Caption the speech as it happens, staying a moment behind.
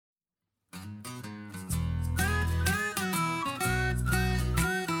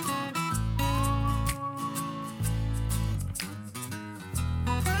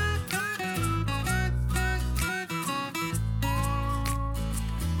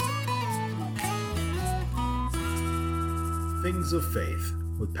Things of Faith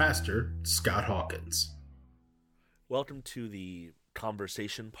with Pastor Scott Hawkins. Welcome to the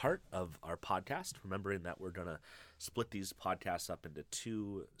conversation part of our podcast, remembering that we're going to split these podcasts up into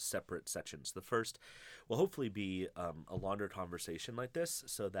two separate sections. The first will hopefully be a longer conversation like this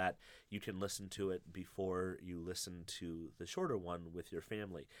so that you can listen to it before you listen to the shorter one with your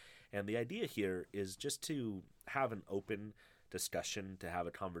family. And the idea here is just to have an open discussion, to have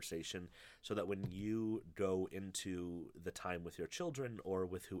a conversation, so that when you go into the time with your children or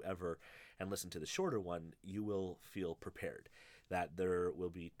with whoever and listen to the shorter one, you will feel prepared, that there will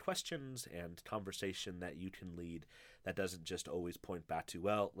be questions and conversation that you can lead that doesn't just always point back to,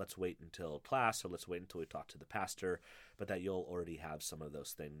 well, let's wait until class or let's wait until we talk to the pastor, but that you'll already have some of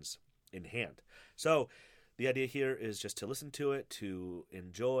those things in hand. So the idea here is just to listen to it, to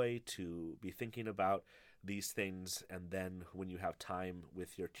enjoy, to be thinking about these things, and then when you have time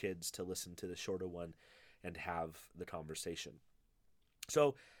with your kids to listen to the shorter one and have the conversation.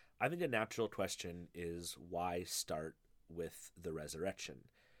 So I think a natural question is, why start with the resurrection?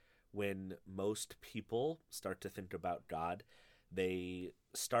 When most people start to think about God, they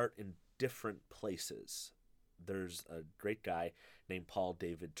start in different places. There's a great guy named Paul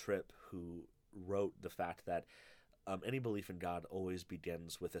David Tripp who wrote the fact that any belief in God always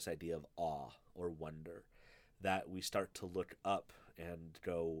begins with this idea of awe or wonder, that we start to look up and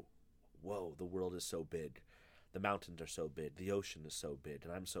go, whoa, the world is so big, the mountains are so big, the ocean is so big,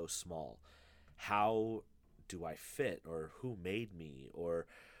 and I'm so small. How do I fit, or who made me, or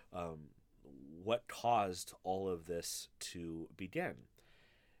what caused all of this to begin?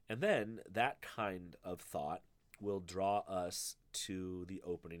 And then that kind of thought will draw us to the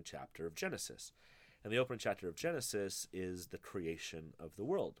opening chapter of Genesis. And the opening chapter of Genesis is the creation of the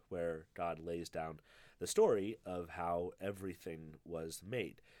world, where God lays down the story of how everything was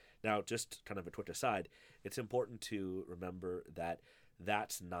made. Now, just kind of a quick aside, it's important to remember that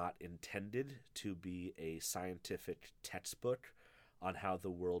that's not intended to be a scientific textbook on how the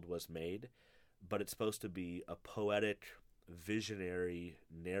world was made, but it's supposed to be a poetic, visionary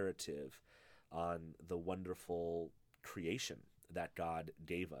narrative on the wonderful creation that God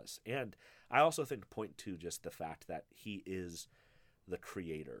gave us. And I also think point to just the fact that he is the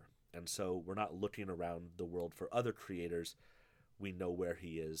creator. And so we're not looking around the world for other creators. We know where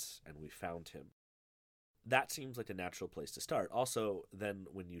he is, and we found him. That seems like a natural place to start. Also, then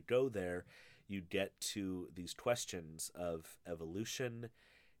when you go there, you get to these questions of evolution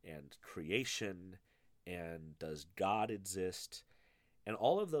and creation and does God exist? And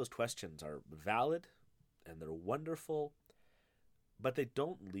all of those questions are valid and they're wonderful, but they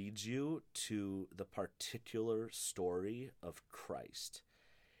don't lead you to the particular story of Christ.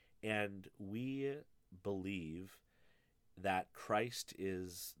 And we believe that Christ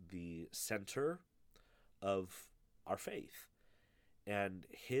is the center of our faith, and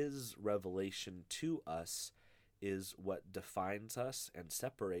his revelation to us is what defines us and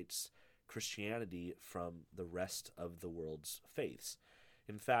separates Christianity from the rest of the world's faiths.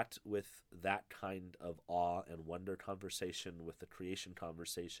 In fact, with that kind of awe and wonder conversation, with the creation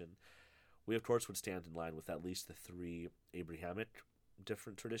conversation, we of course would stand in line with at least the three Abrahamic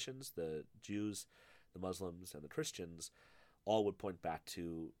different traditions. The Jews, the Muslims, and the Christians all would point back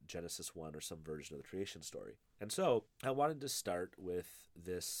to Genesis 1 or some version of the creation story. And so I wanted to start with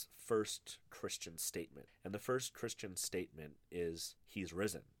this first Christian statement. And the first Christian statement is, he's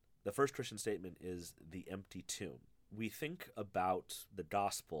risen. The first Christian statement is the empty tomb. We think about the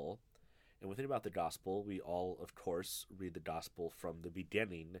gospel, and when we think about the gospel, we all, of course, read the gospel from the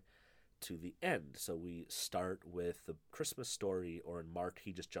beginning to the end. So we start with the Christmas story, or in Mark,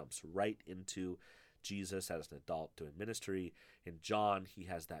 he just jumps right into Jesus as an adult doing ministry. In John, he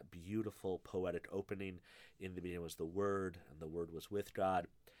has that beautiful poetic opening. In the beginning was the Word, and the Word was with God.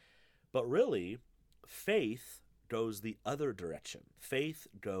 But really, faith goes the other direction. Faith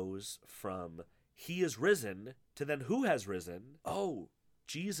goes from he is risen to then who has risen? Oh,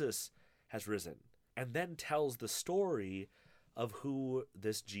 Jesus has risen. And then tells the story of who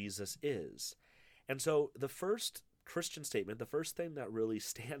this Jesus is. And so the first Christian statement, the first thing that really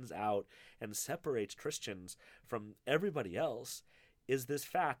stands out and separates Christians from everybody else, is this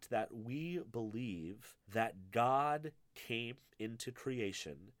fact that we believe that God came into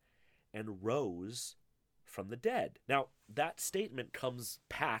creation and rose from the dead. Now, that statement comes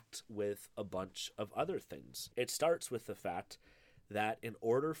packed with a bunch of other things. It starts with the fact that in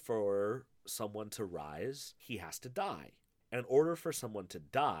order for someone to rise, he has to die. And in order for someone to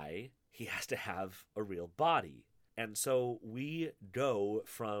die, he has to have a real body. And so we go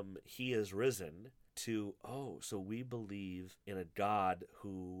from he is risen to, oh, so we believe in a God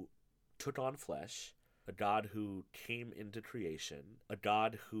who took on flesh, a God who came into creation, a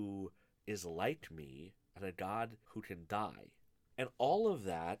God who is like me, and a God who can die. And all of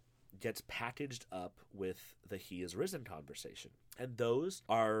that gets packaged up with the He is risen conversation. And those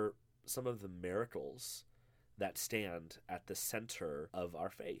are some of the miracles that stand at the center of our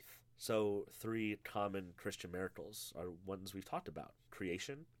faith. So 3 common Christian miracles are ones we've talked about: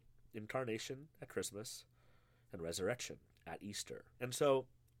 creation, incarnation at Christmas, and resurrection at Easter. And so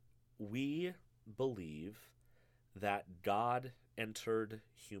we believe that God entered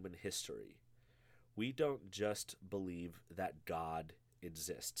human history. We don't just believe that God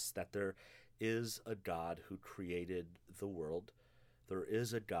exists, that there is a God who created the world. There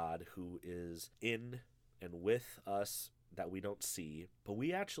is a God who is in and with us that we don't see, but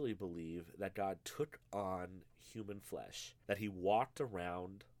we actually believe that God took on human flesh, that he walked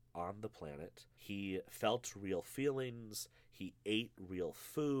around on the planet, he felt real feelings, he ate real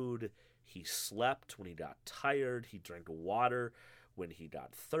food, he slept when he got tired, he drank water when he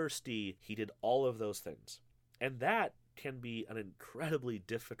got thirsty, he did all of those things. And that can be an incredibly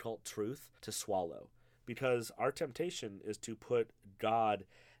difficult truth to swallow, because our temptation is to put God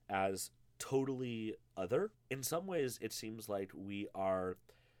as totally other. In some ways, it seems like we are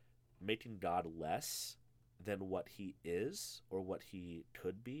making God less than what he is or what he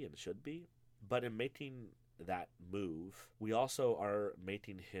could be and should be. But in making that move, we also are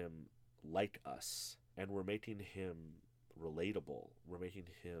making him like us, and we're making him relatable. We're making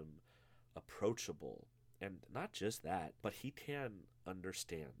him approachable. And not just that, but he can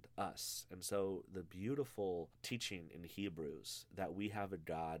understand us. And so the beautiful teaching in Hebrews that we have a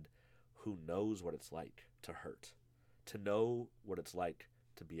God who knows what it's like to hurt, to know what it's like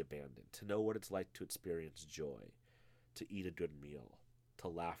to be abandoned, to know what it's like to experience joy, to eat a good meal, to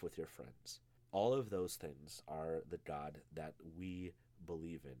laugh with your friends. All of those things are the God that we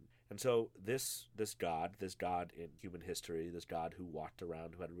believe in. And so this God in human history, this God who walked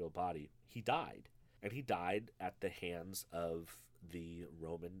around, who had a real body, he died. And he died at the hands of the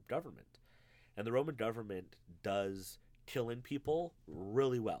Roman government. And the Roman government does killing people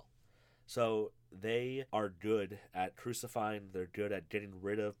really well. So they are good at crucifying, they're good at getting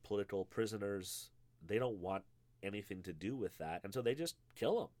rid of political prisoners. They don't want anything to do with that. And so they just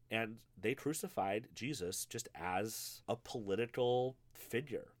kill them. And they crucified Jesus just as a political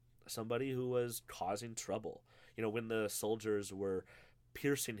figure, somebody who was causing trouble. You know, when the soldiers were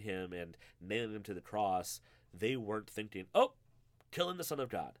piercing him and nailing him to the cross, they weren't thinking, oh, killing the Son of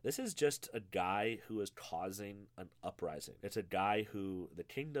God. This is just a guy who is causing an uprising. It's a guy who the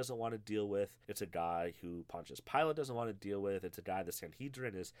king doesn't want to deal with. It's a guy who Pontius Pilate doesn't want to deal with. It's a guy the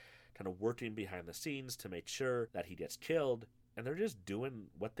Sanhedrin is kind of working behind the scenes to make sure that he gets killed. And they're just doing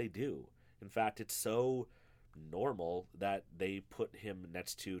what they do. In fact, it's so normal that they put him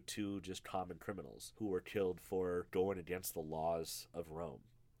next to 2 just common criminals who were killed for going against the laws of Rome.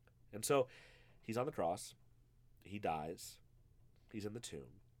 And so he's on the cross, he dies, he's in the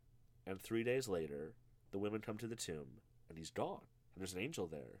tomb, and 3 days later the women come to the tomb and he's gone. And there's an angel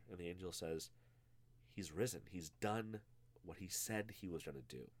there, and the angel says, he's risen, he's done what he said he was going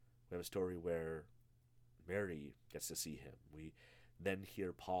to do. We have a story where Mary gets to see him. We then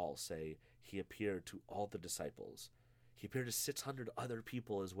hear Paul say he appeared to all the disciples. He appeared to 600 other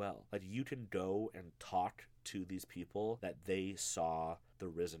people as well. Like, you can go and talk to these people that they saw the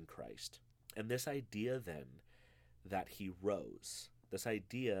risen Christ. And this idea then that he rose, this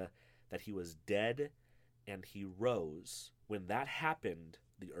idea that he was dead and he rose, when that happened,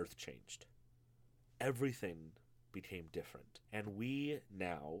 the earth changed. Everything became different. And we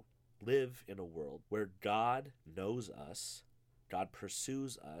now live in a world where God knows us, God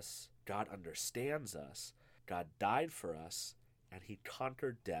pursues us, God understands us, God died for us, and he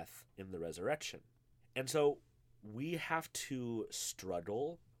conquered death in the resurrection. And so we have to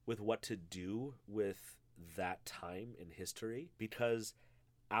struggle with what to do with that time in history, because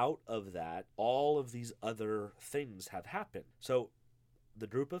out of that, all of these other things have happened. So the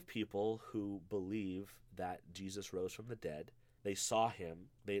group of people who believe that Jesus rose from the dead, they saw him,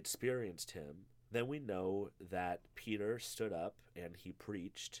 they experienced him. Then we know that Peter stood up and he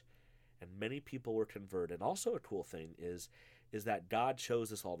preached, and many people were converted. And also a cool thing is that God chose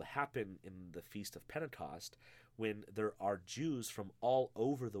this all to happen in the Feast of Pentecost, when there are Jews from all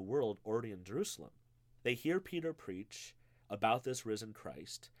over the world already in Jerusalem. They hear Peter preach about this risen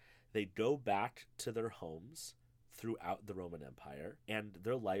Christ. They go back to their homes throughout the Roman Empire, and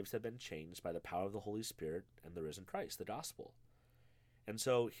their lives have been changed by the power of the Holy Spirit and the risen Christ, the gospel. And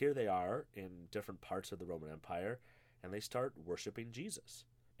so here they are in different parts of the Roman Empire, and they start worshiping Jesus.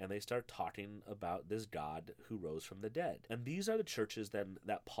 And they start talking about this God who rose from the dead. And these are the churches then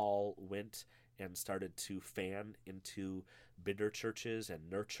that Paul went and started to fan into bigger churches and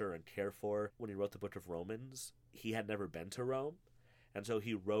nurture and care for. When he wrote the book of Romans, he had never been to Rome. And so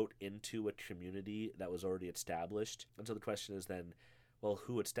he wrote into a community that was already established. And so the question is then, well,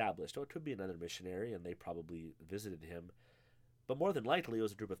 who established? Oh, it could be another missionary, and they probably visited him. But more than likely, it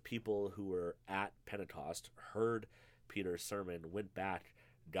was a group of people who were at Pentecost, heard Peter's sermon, went back,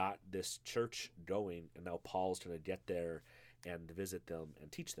 got this church going, and now Paul's going to get there and visit them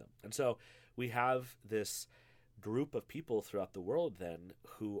and teach them. And so we have this group of people throughout the world then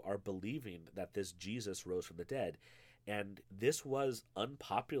who are believing that this Jesus rose from the dead. And this was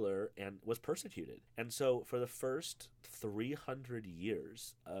unpopular and was persecuted. And so for the first 300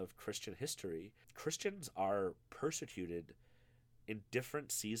 years of Christian history, Christians are persecuted in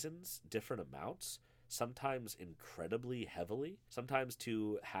different seasons, different amounts, sometimes incredibly heavily. Sometimes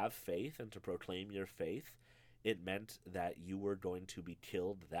to have faith and to proclaim your faith, it meant that you were going to be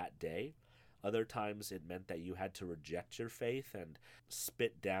killed that day. Other times it meant that you had to reject your faith and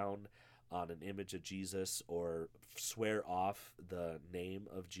spit down on an image of Jesus or swear off the name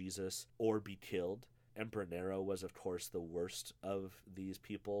of Jesus or be killed. Emperor Nero was, of course, the worst of these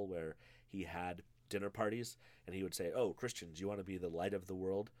people, where he had dinner parties and he would say, "Oh, Christians, you want to be the light of the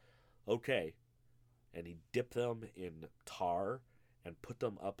world? Okay." And he'd dip them in tar and put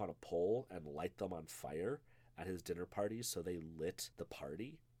them up on a pole and light them on fire at his dinner parties so they lit the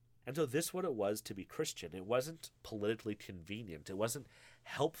party. And so this is what it was to be Christian. It wasn't politically convenient. It wasn't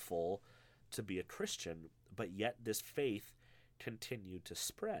helpful to be a Christian, but yet this faith continued to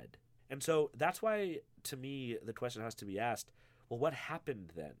spread. And so that's why, to me, the question has to be asked, well, what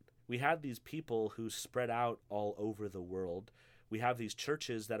happened then? We had these people who spread out all over the world. We have these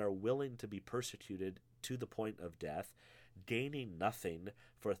churches that are willing to be persecuted to the point of death, gaining nothing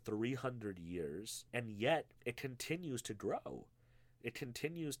for 300 years, and yet it continues to grow. It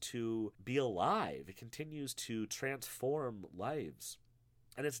continues to be alive. It continues to transform lives.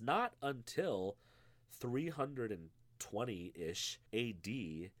 And it's not until 320-ish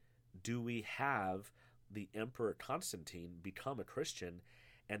AD do we have the Emperor Constantine become a Christian,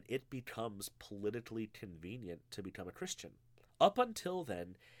 and it becomes politically convenient to become a Christian. Up until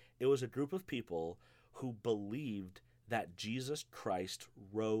then, it was a group of people who believed that Jesus Christ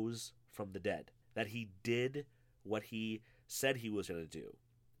rose from the dead, that he did what he said he was going to do,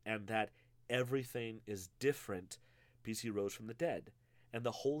 and that everything is different because he rose from the dead. And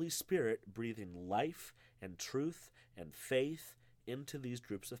the Holy Spirit breathing life and truth and faith into these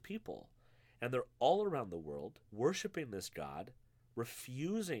groups of people. And they're all around the world worshiping this God,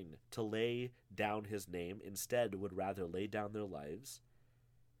 refusing to lay down his name, instead would rather lay down their lives.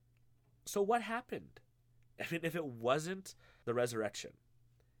 So what happened? I mean, if it wasn't the resurrection,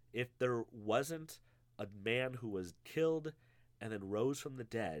 if there wasn't a man who was killed and then rose from the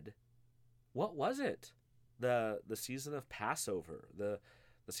dead, what was it? The season of Passover, the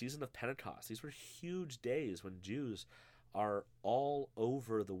season of Pentecost. These were huge days when Jews are all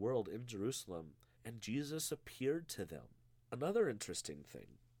over the world in Jerusalem, and Jesus appeared to them. Another interesting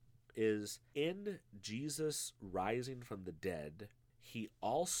thing is, in Jesus rising from the dead, he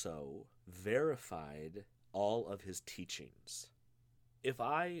also verified all of his teachings. If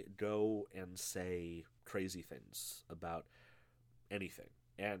I go and say crazy things about anything,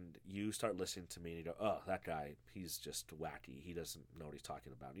 and you start listening to me and you go, "Oh, that guy, he's just wacky. He doesn't know what he's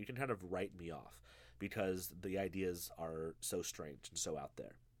talking about." You can kind of write me off because the ideas are so strange and so out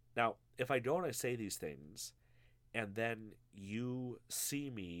there. Now, if I go and I say these things, and then you see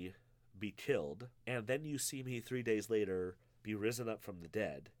me be killed, and then you see me 3 days later be risen up from the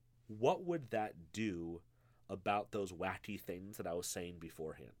dead, what would that do about those wacky things that I was saying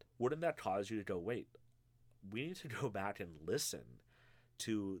beforehand? Wouldn't that cause you to go, wait, we need to go back and listen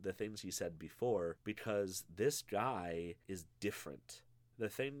to the things he said before, because this guy is different. The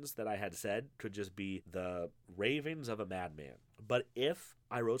things that I had said could just be the ravings of a madman. But if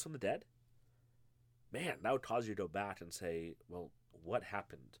I rose from the dead, man, that would cause you to go back and say, well, what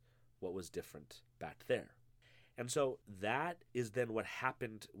happened? What was different back there? And so that is then what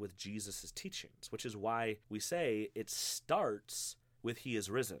happened with Jesus' teachings, which is why we say it starts with he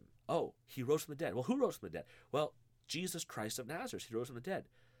is risen. Oh, he rose from the dead. Well, who rose from the dead? Well, Jesus Christ of Nazareth, he rose from the dead.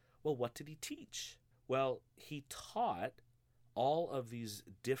 Well, what did he teach? Well, he taught all of these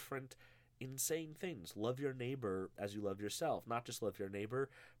different insane things. Love your neighbor as you love yourself. Not just love your neighbor,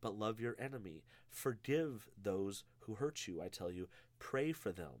 but love your enemy. Forgive those who hurt you, I tell you. Pray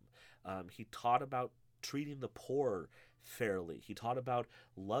for them. He taught about treating the poor fairly. He taught about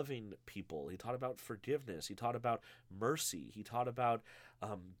loving people. He taught about forgiveness. He taught about mercy. He taught about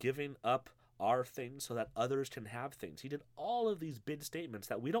giving up our things so that others can have things. He did all of these big statements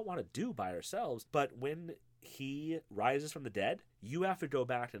that we don't want to do by ourselves, but when he rises from the dead, you have to go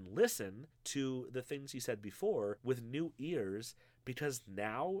back and listen to the things he said before with new ears, because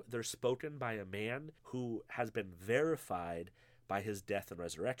now they're spoken by a man who has been verified by his death and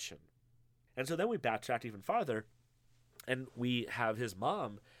resurrection. And so then we backtrack even farther, and we have his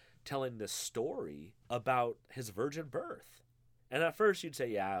mom telling this story about his virgin birth. And at first you'd say,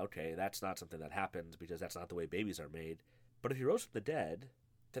 yeah, okay, that's not something that happens because that's not the way babies are made. But if he rose from the dead,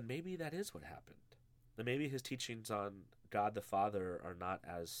 then maybe that is what happened. And maybe his teachings on God the Father are not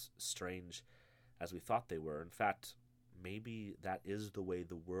as strange as we thought they were. In fact, maybe that is the way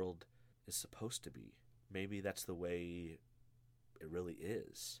the world is supposed to be. Maybe that's the way it really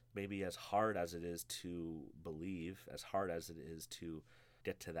is. Maybe as hard as it is to believe, as hard as it is to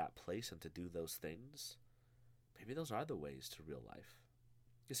get to that place and to do those things, maybe those are the ways to real life.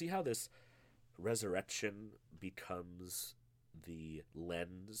 You see how this resurrection becomes the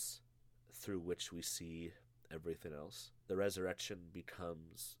lens through which we see everything else? The resurrection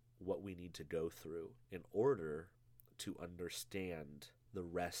becomes what we need to go through in order to understand the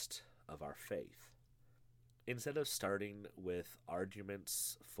rest of our faith. Instead of starting with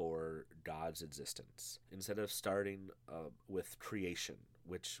arguments for God's existence, instead of starting with creation,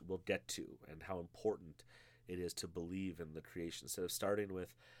 which we'll get to, and how important it is to believe in the creation, instead of starting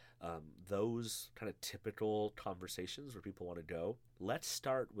with those kind of typical conversations where people want to go, let's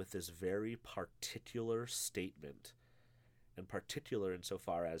start with this very particular statement, and particular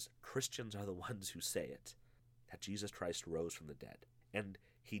insofar as Christians are the ones who say it, that Jesus Christ rose from the dead. And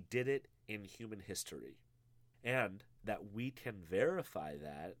he did it in human history. And that we can verify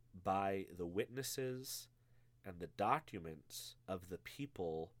that by the witnesses and the documents of the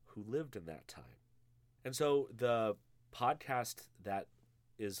people who lived in that time. And so the podcast that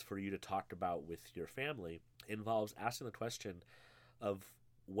is for you to talk about with your family involves asking the question of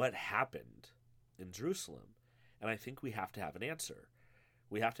what happened in Jerusalem. And I think we have to have an answer.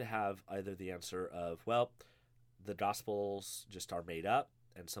 We have to have either the answer of, well, the Gospels just are made up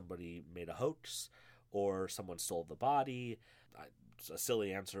and somebody made a hoax, or someone stole the body. A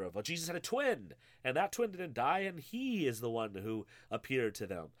silly answer of, well, Jesus had a twin, and that twin didn't die, and he is the one who appeared to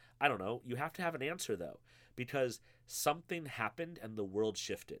them. I don't know. You have to have an answer, though, because something happened and the world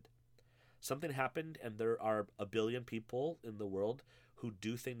shifted. Something happened, and there are a billion people in the world who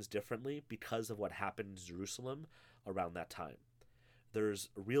do things differently because of what happened in Jerusalem around that time. There's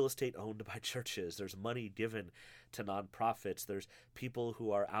real estate owned by churches. There's money given to nonprofits. There's people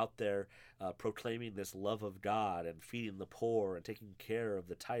who are out there proclaiming this love of God and feeding the poor and taking care of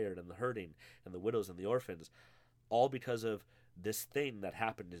the tired and the hurting and the widows and the orphans, all because of this thing that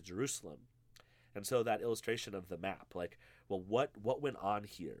happened in Jerusalem. And so that illustration of the map, like, well, what went on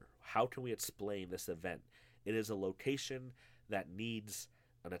here? How can we explain this event? It is a location that needs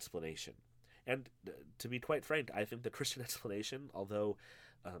an explanation. And to be quite frank, I think the Christian explanation, although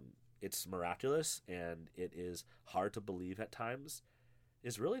it's miraculous and it is hard to believe at times,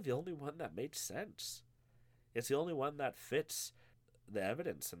 is really the only one that makes sense. It's the only one that fits the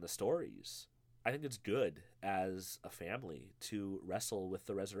evidence and the stories. I think it's good as a family to wrestle with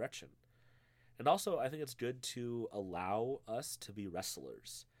the resurrection. And also, I think it's good to allow us to be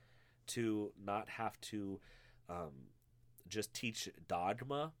wrestlers, to not have to just teach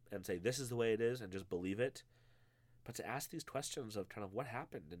dogma and say this is the way it is and just believe it, but to ask these questions of kind of what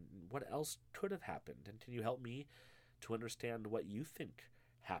happened and what else could have happened, and can you help me to understand what you think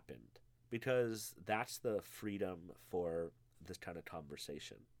happened? Because that's the freedom for this kind of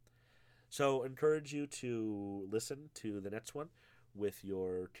conversation. So I encourage you to listen to the next one with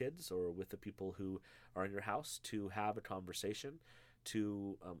your kids or with the people who are in your house, to have a conversation,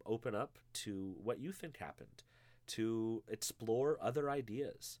 to open up to what you think happened, to explore other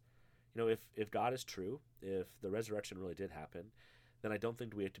ideas. You know, if God is true, if the resurrection really did happen, then I don't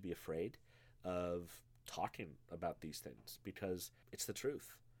think we have to be afraid of talking about these things, because it's the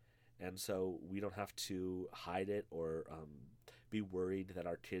truth. And so we don't have to hide it or be worried that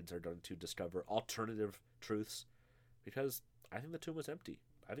our kids are going to discover alternative truths, because I think the tomb was empty.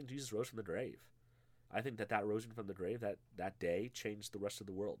 I think Jesus rose from the grave. I think that rising from the grave that day changed the rest of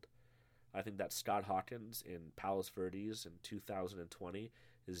the world. I think that Scott Hawkins in Palos Verdes in 2020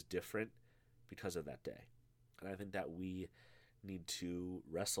 is different because of that day. And I think that we need to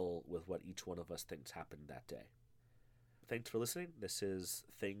wrestle with what each one of us thinks happened that day. Thanks for listening. This is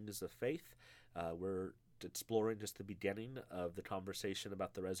Things of Faith. We're exploring just the beginning of the conversation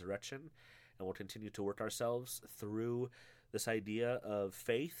about the resurrection, and we'll continue to work ourselves through this idea of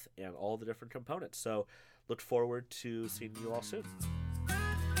faith and all the different components. So look forward to seeing you all soon.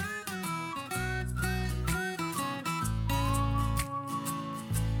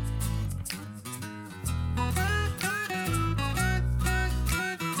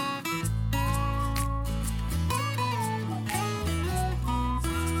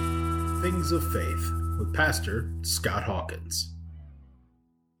 Things of Faith with Pastor Scott Hawkins.